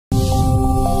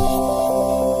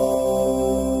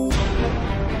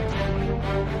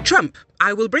Trump,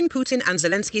 I will bring Putin and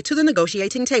Zelensky to the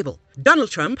negotiating table.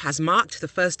 Donald Trump has marked the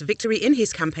first victory in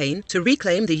his campaign to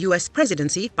reclaim the US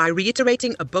presidency by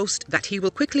reiterating a boast that he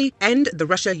will quickly end the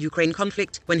Russia-Ukraine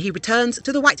conflict when he returns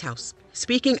to the White House.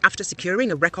 Speaking after securing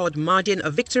a record margin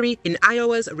of victory in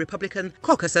Iowa's Republican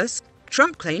caucuses,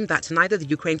 Trump claimed that neither the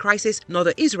Ukraine crisis nor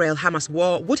the Israel-Hamas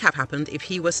war would have happened if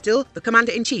he were still the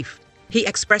commander-in-chief. He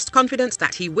expressed confidence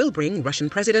that he will bring Russian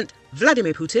President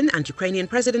Vladimir Putin and Ukrainian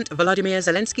President Volodimir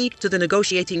Zelensky to the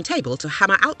negotiating table to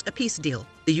hammer out a peace deal.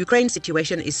 The Ukraine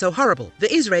situation is so horrible. The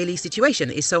Israeli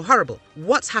situation is so horrible.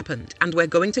 What's happened? And we're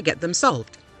going to get them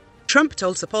solved. Trump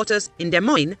told supporters in Des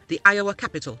Moines, the Iowa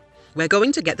capital, "We're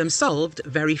going to get them solved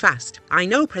very fast. I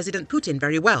know President Putin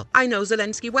very well. I know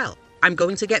Zelensky well. I'm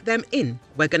going to get them in.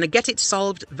 We're going to get it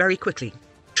solved very quickly."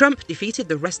 Trump defeated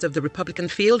the rest of the Republican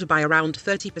field by around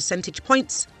 30 percentage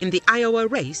points in the Iowa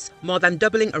race, more than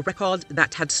doubling a record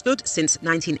that had stood since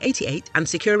 1988 and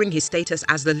securing his status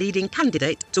as the leading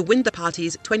candidate to win the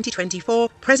party's 2024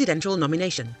 presidential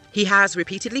nomination. He has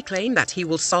repeatedly claimed that he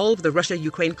will solve the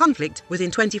Russia-Ukraine conflict within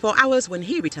 24 hours when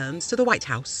he returns to the White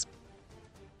House.